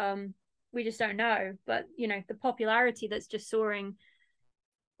has. We just don't know. But the popularity that's just soaring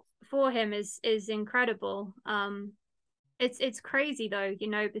for him is incredible. It's crazy though,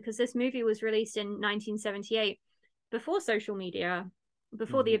 because this movie was released in 1978, before social media,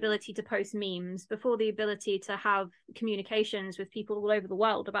 before the ability to post memes, before the ability to have communications with people all over the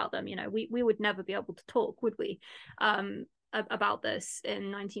world about them. We would never be able to talk, would we, about this in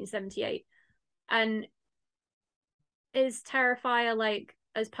 1978? And is Terrifier like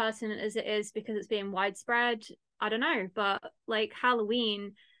as pertinent as it is because it's being widespread? I don't know, but like,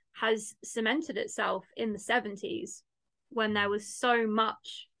 Halloween has cemented itself in the 70s when there was so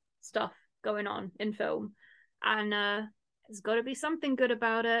much stuff going on in film, and there's got to be something good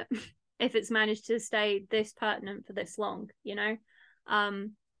about it if it's managed to stay this pertinent for this long.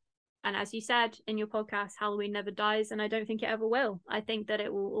 And as you said in your podcast, Halloween never dies, and I don't think it ever will. I think that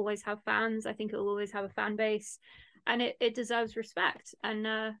it will always have fans. I think it will always have a fan base, and it deserves respect. And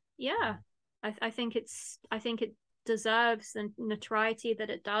yeah, I think deserves the notoriety that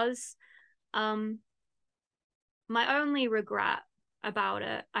it does. My only regret about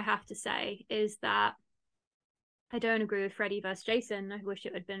it, I have to say, is that I don't agree with Freddy versus Jason. I wish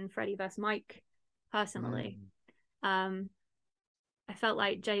it had been Freddy versus Mike, personally. I felt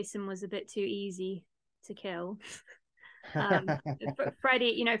like Jason was a bit too easy to kill.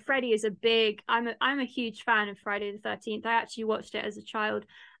 Freddy, Freddy is a big. I'm a huge fan of Friday the 13th. I actually watched it as a child,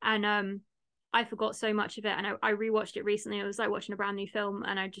 and I forgot so much of it, and I rewatched it recently. It was like watching a brand new film,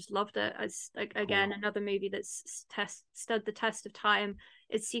 and I just loved it. As again, another movie that's stood the test of time.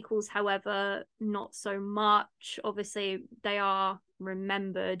 Its sequels, however, not so much. Obviously, they are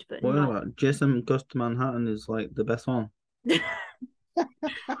remembered, but What not. about Jason Goes to Manhattan is like the best one.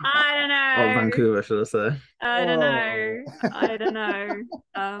 I don't Or know. Vancouver, should I say? I don't know. I don't know.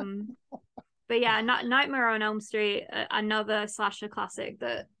 But yeah, Nightmare on Elm Street, another slasher classic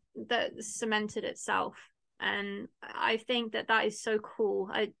that cemented itself, and I think that is so cool.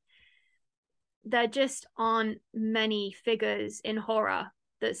 There just aren't many figures in horror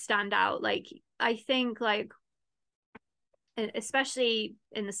that stand out. Like, I think, like, especially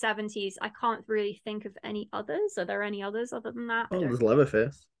in the 70s, I can't really think of any others. Are there any others other than that? Oh, there's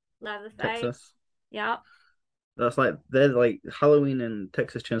Leatherface, Leatherface. Texas. Yeah. That's like they're like Halloween and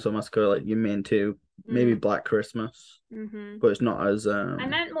Texas Chainsaw Massacre, like your main two. Maybe Black Christmas, but it's not as I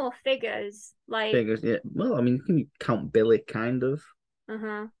meant more figures, like big as yeah. Well, I mean, you can count Billy, kind of.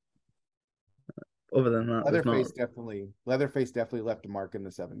 Other than that, Leatherface definitely left a mark in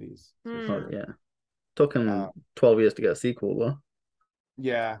the 70s. Sure. Yeah, took him 12 years to get a sequel though.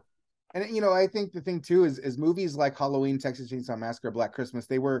 Yeah, and I think the thing too is movies like Halloween, Texas Chainsaw Massacre, Black Christmas,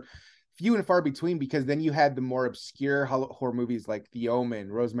 they were few and far between, because then you had the more obscure horror movies like The Omen,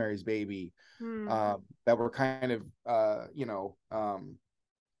 Rosemary's Baby, that were kind of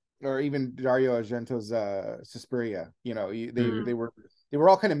or even Dario Argento's Suspiria. They were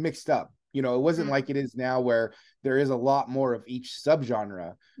all kind of mixed up. It wasn't like it is now, where there is a lot more of each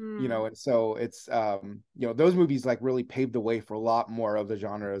subgenre. And so it's those movies like really paved the way for a lot more of the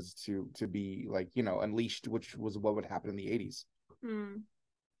genres to be like unleashed, which was what would happen in the 80s.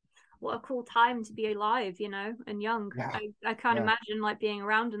 What a cool time to be alive, and young. Yeah. I can't imagine like being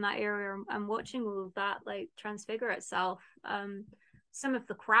around in that era and watching all of that like transfigure itself. Some of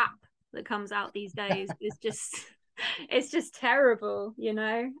the crap that comes out these days is just it's just terrible.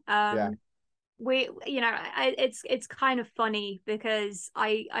 It's kind of funny because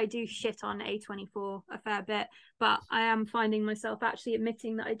I do shit on A24 a fair bit, but I am finding myself actually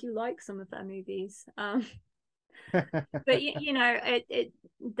admitting that I do like some of their movies. But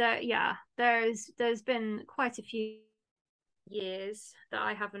there's been quite a few years that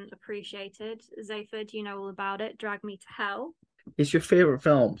I haven't appreciated. Zaphod, you know all about it. Drag Me to Hell. It's your favorite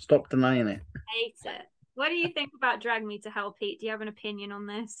film. Stop denying it. Hate it. What do you think about Drag Me to Hell, Pete? Do you have an opinion on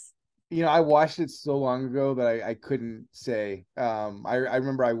this? I watched it so long ago that I couldn't say. I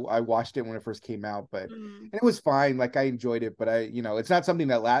remember I watched it when it first came out, but and it was fine. Like, I enjoyed it, but it's not something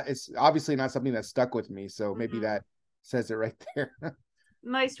that it's obviously not something that stuck with me. So maybe that says it right there.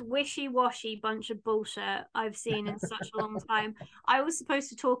 Most wishy-washy bunch of bullshit I've seen in such a long time. I was supposed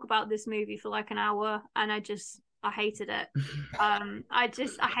to talk about this movie for like an hour, and I hated it. I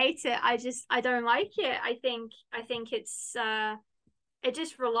hate it. I don't like it. I think it's it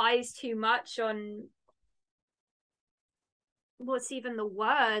just relies too much on what's even the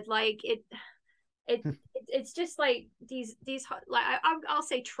word, like it's just like these like I'll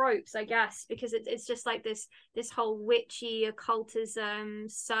say tropes, I guess, because it's just like this whole witchy occultism,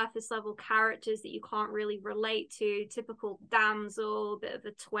 surface level characters that you can't really relate to, typical damsel, bit of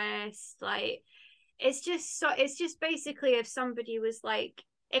a twist, like it's just basically if somebody was like,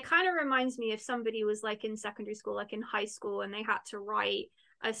 it kind of reminds me if somebody was like in secondary school, like in high school, and they had to write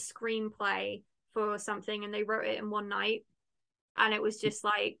a screenplay for something and they wrote it in one night, and it was just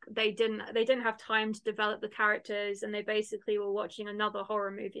like they didn't have time to develop the characters, and they basically were watching another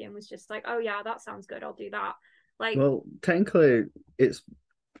horror movie and was just like, oh yeah, that sounds good, I'll do that. Like, well, technically it's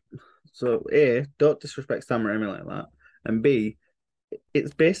so A, don't disrespect Sam Raimi like that, and B,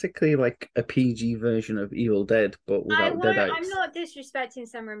 it's basically like a PG version of Evil Dead, but without deadites. I'm not disrespecting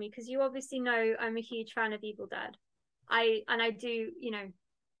Sam Raimi, because you obviously know I'm a huge fan of Evil Dead. I do,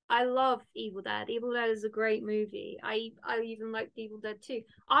 I love Evil Dead. Evil Dead is a great movie. I even like Evil Dead 2.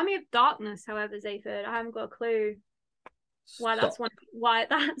 Army of Darkness, however, Zaphod, I haven't got a clue why that's one of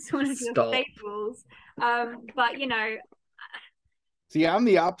your staples. But See, I'm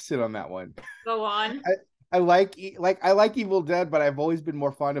the opposite on that one. Go on. I like Evil Dead, but I've always been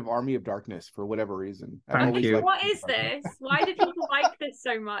more fond of Army of Darkness for whatever reason. I've Thank always you. liked What is this? Why do people like this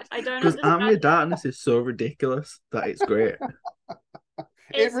so much? I don't Because Army understand. of Darkness is so ridiculous that it's great. It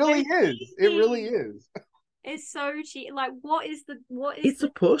It's so really is. It really cheesy. is. It's so cheap. Like, what is It's the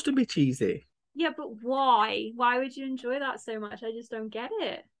supposed to be cheesy. yeah, but why? Why would you enjoy that so much? I just don't get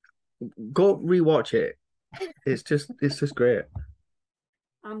it. Go rewatch it. It's just great.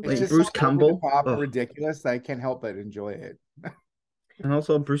 I'm It's Like going just so Bruce to. over the Campbell. top and Oh, ridiculous that I can't help but enjoy it. and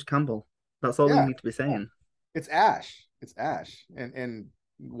also Bruce Campbell. That's all you Yeah, need to be saying. it's Ash. It's Ash, and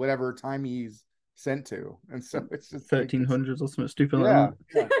whatever time he's sent to, and so it's just like it's 1300s or something stupid like yeah,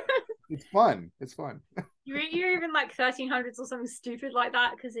 that. yeah. It's fun. It's fun. You're even like 1300s or something stupid like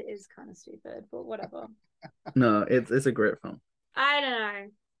that because it is kind of stupid, but whatever. No, it's a great film. I don't know.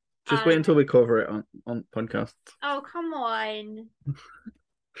 Just wait until we cover it on podcasts. Oh, come on.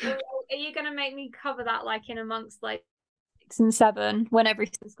 Are you gonna make me cover that like in amongst like 6 and 7 when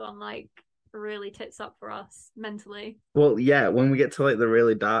everything's gone like really tits up for us mentally? Well, yeah, when we get to like the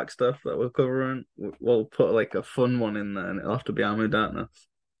really dark stuff that we're covering, we'll put like a fun one in there, and it'll have to be Army of Darkness.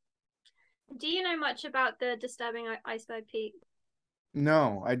 Do you know much about the Disturbing Iceberg, Pete?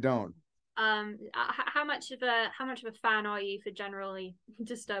 No, I don't. How much of a fan are you for generally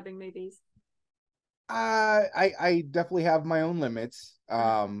disturbing movies? I definitely have my own limits.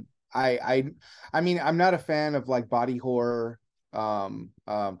 I mean, I'm not a fan of like body horror,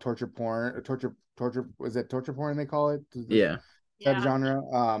 torture porn, torture. Was it torture porn they call it? Yeah. Yeah.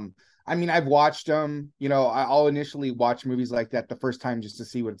 Subgenre. I mean, I've watched them. You know, I'll initially watch movies like that the first time just to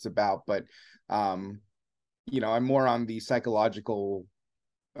see what it's about. But, you know, I'm more on the psychological,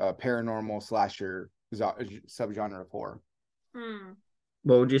 paranormal slasher subgenre of horror. Hmm.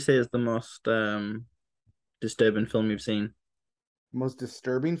 What would you say is the most disturbing film you've seen? Most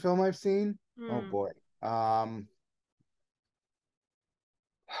disturbing film I've seen? Oh Hmm. boy.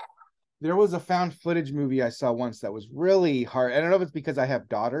 There was a found footage movie I saw once that was really hard. I don't know if it's because I have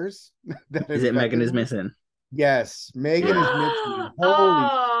daughters that Is it Megan affected is me. Missing? Yes, Megan is missing. Holy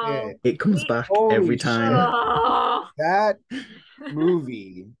Oh, shit. It comes back Holy every time. shit. oh. That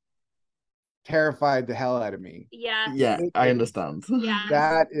movie terrified the hell out of me. Yes. Yeah, I understand.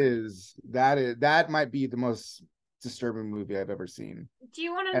 Yes. That might be the most disturbing movie I've ever seen. Do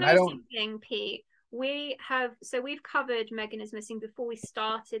you want to And know I don't something, Pete? We've covered Megan is Missing before we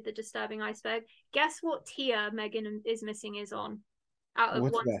started the Disturbing Iceberg. Guess what tier Megan is Missing is on out of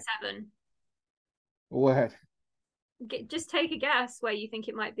what's 1 to that? 7? What? Just take a guess where you think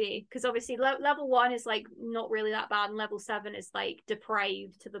it might be, because obviously level 1 is like not really that bad, and level 7 is like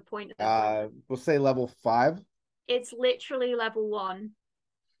depraved to the point of We'll say level 5. it's literally level 1.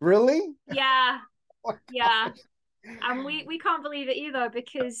 Really? Yeah, Oh, yeah. And we can't believe it either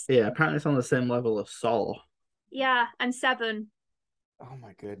because Yeah, apparently it's on the same level as Saw. yeah, and 7. oh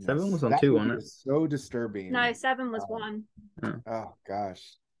my goodness. 7 was on That 2, movie wasn't it? was so disturbing. No, 7 was 1. Oh gosh.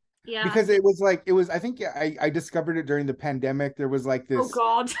 Yeah. Because I think I discovered it during the pandemic. There was like Oh this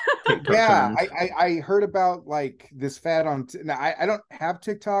God. TikTok yeah, trend. I heard about like this fad on now I don't have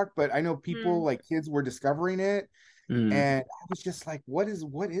TikTok, but I know people Mm. like kids were discovering it. Mm. And I was just like, what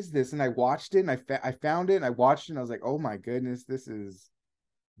is this? And I watched it and I found it and I watched it and I was like, oh my goodness, this is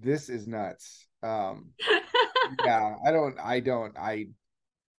nuts. Yeah, I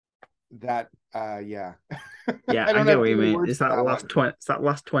that yeah. Yeah, I I don't get have what too you many mean. words It's for that that last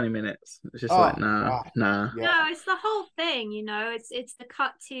one. 20 minutes. It's just like Oh nah, God. nah. Yeah. No, it's the whole thing, it's the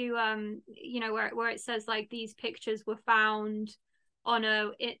cut to where it says like these pictures were found on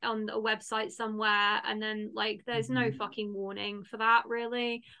a website somewhere, and then like there's no Mhm. fucking warning for that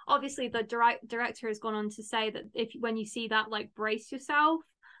really. Obviously the director has gone on to say that if when you see that, like, brace yourself.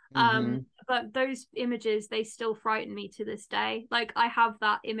 Mhm. But those images, they still frighten me to this day. Like, I have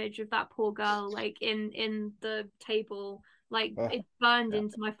that image of that poor girl like in the table, like Ugh, it burned yeah.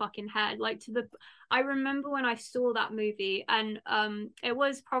 into my fucking head, like to the I remember when I saw that movie, and it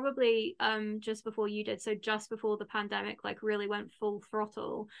was probably just before you did, so just before the pandemic like really went full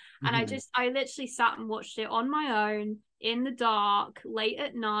throttle. And Mhm. I literally sat and watched it on my own in the dark late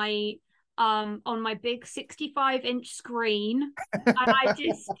at night, on my big 65-inch screen. And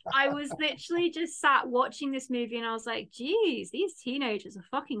I was literally just sat watching this movie, and I was like, geez, these teenagers are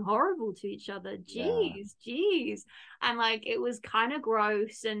fucking horrible to each other. Yeah. Geez. And like it was kind of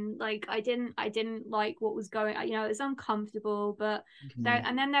gross, and like I didn't like what was going, it was uncomfortable. But there, Mhm.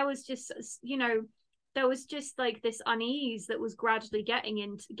 and then there was just, there was just like this unease that was gradually getting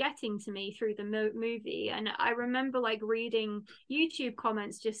to me through the movie. And I remember like reading YouTube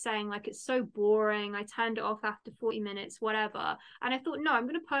comments just saying like it's so boring, I turned it off after 40 minutes, whatever. And I thought, no, I'm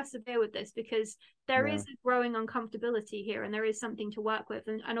going to persevere with this because there is a growing uncomfortability here and there is something to work with.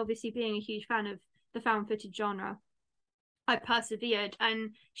 And obviously being a huge fan of the found footage genre, I persevered,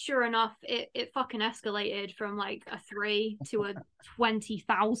 and sure enough, it fucking escalated from like a 3 to a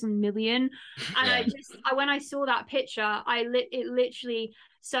 20,000 million. And when I saw that picture, it literally.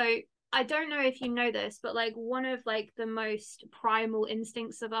 So I don't know if you know this, but like one of like the most primal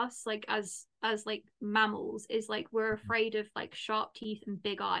instincts of us, like as like mammals, is like we're afraid of like sharp teeth and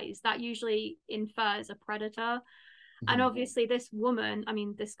big eyes. That usually infers a predator. And obviously, this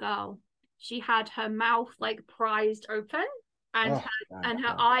girl, she had her mouth like prized open and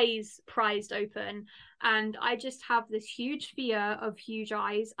her eyes prized open. And I just have this huge fear of huge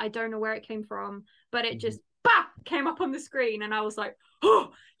eyes. I don't know where it came from, but it just came up on the screen, and I was like,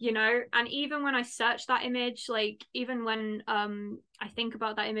 oh, And even when I search that image, like even when I think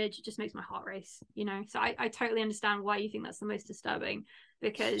about that image, it just makes my heart race. So I totally understand why you think that's the most disturbing,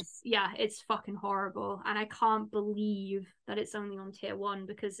 because it's fucking horrible, and I can't believe that it's only on tier 1,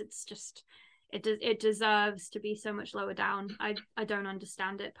 because it's just it deserves to be so much lower down. I don't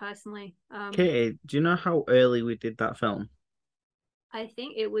understand it personally. Katie, do you know how early we did that film? I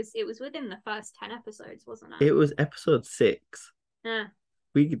think it was within the first 10 episodes, wasn't it? It was episode 6. Yeah.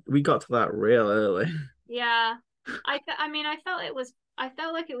 We got to that real early. Yeah. I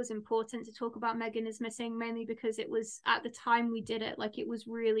felt like it was important to talk about Megan is Missing, mainly because it was, at the time we did it, like it was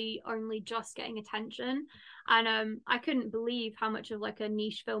really only just getting attention. And I couldn't believe how much of like a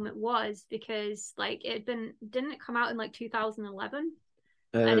niche film it was, because like didn't it come out in like 2011?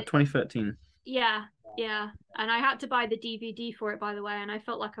 2013. Yeah. And I had to buy the DVD for it, by the way, and I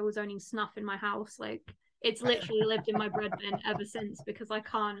felt like I was owning snuff in my house. Like it's literally lived in my bread bin ever since, because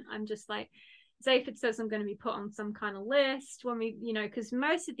I'm just like, Zayford says I'm going to be put on some kind of list when we, because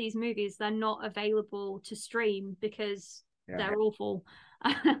most of these movies, they're not available to stream because they're awful.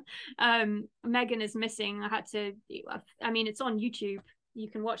 Megan is Missing. It's on YouTube. You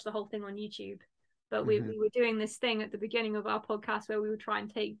can watch the whole thing on YouTube. But we were doing this thing at the beginning of our podcast where we would try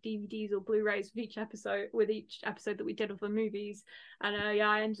and take DVDs or Blu-rays with each episode that we did of the movies. And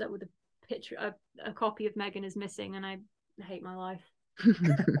I ended up with a copy of Megan is Missing, and I hate my life.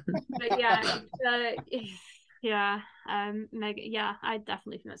 But I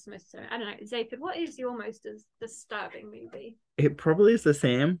definitely think that's the most. I don't know, Zayford, what is your most disturbing movie? It probably is the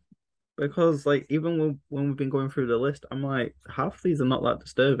same, because like even when we've been going through the list, I'm like, half of these are not that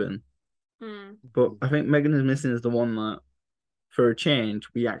disturbing. But I think Megan is Missing is the one that, for a change,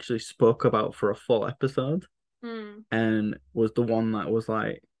 we actually spoke about for a full episode, and was the one that was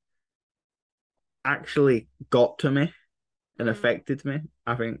like actually got to me and affected me.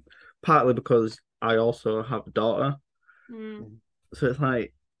 I think partly because I also have a daughter, so it's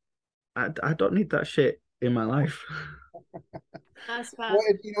like I don't need that shit in my life. That's fair.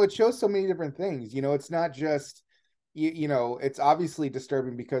 Well, it shows so many different things. It's not just it's obviously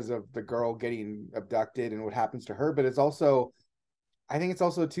disturbing because of the girl getting abducted and what happens to her, but it's also, I think it's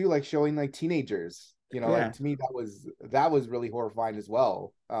also too like showing like teenagers, like to me that was really horrifying as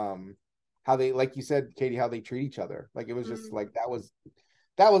well. How they, like you said, Katie, how they treat each other. Like it was just like that was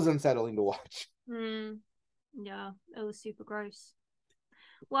unsettling to watch. Yeah, it was super gross.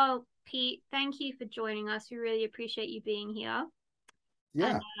 Well, Pete, thank you for joining us. We really appreciate you being here.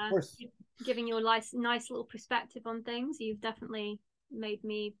 Yeah, of course. Giving your nice little perspective on things. You've definitely made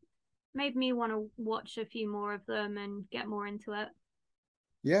me want to watch a few more of them and get more into it.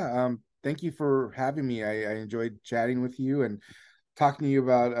 Yeah, thank you for having me. I enjoyed chatting with you and talking to you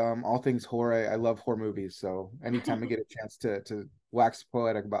about all things horror. I love horror movies, so anytime I get a chance to wax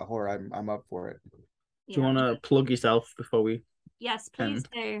poetic about horror, I'm up for it. Do you want to plug yourself before we? Yes, please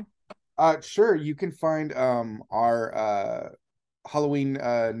do. Sure. You can find our Halloween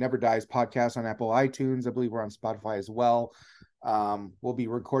Never Dies podcast on Apple iTunes. I believe we're on Spotify as well. We'll be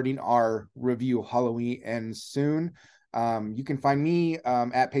recording our review Halloween Ends soon. You can find me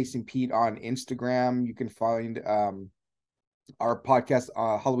at Pacing Pete on Instagram. You can find our podcast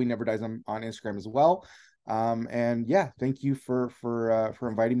Halloween Never Dies on Instagram as well. And yeah, thank you for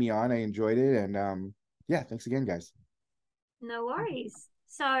inviting me on. I enjoyed it, and thanks again, guys. No worries.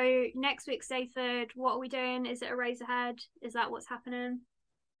 So next week, Zayford, what are we doing? Is it a Razorhead? Is that what's happening?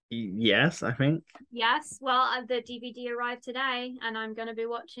 Yes, I think. Yes. Well, the DVD arrived today, and I'm going to be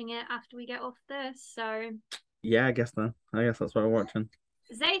watching it after we get off this. So. Yeah, I guess that's what we're watching.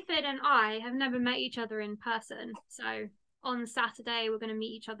 Zayford and I have never met each other in person, so on Saturday we're going to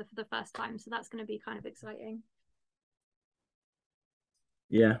meet each other for the first time, so that's going to be kind of exciting.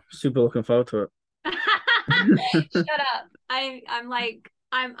 Yeah, super looking forward to it. Shut up.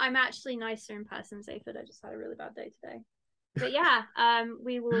 I'm actually nicer in person, Zayford. I just had a really bad day today. But yeah,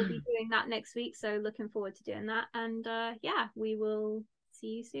 we will be doing that next week, so looking forward to doing that. And yeah, we will see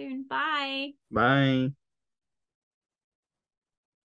you soon. Bye. Bye.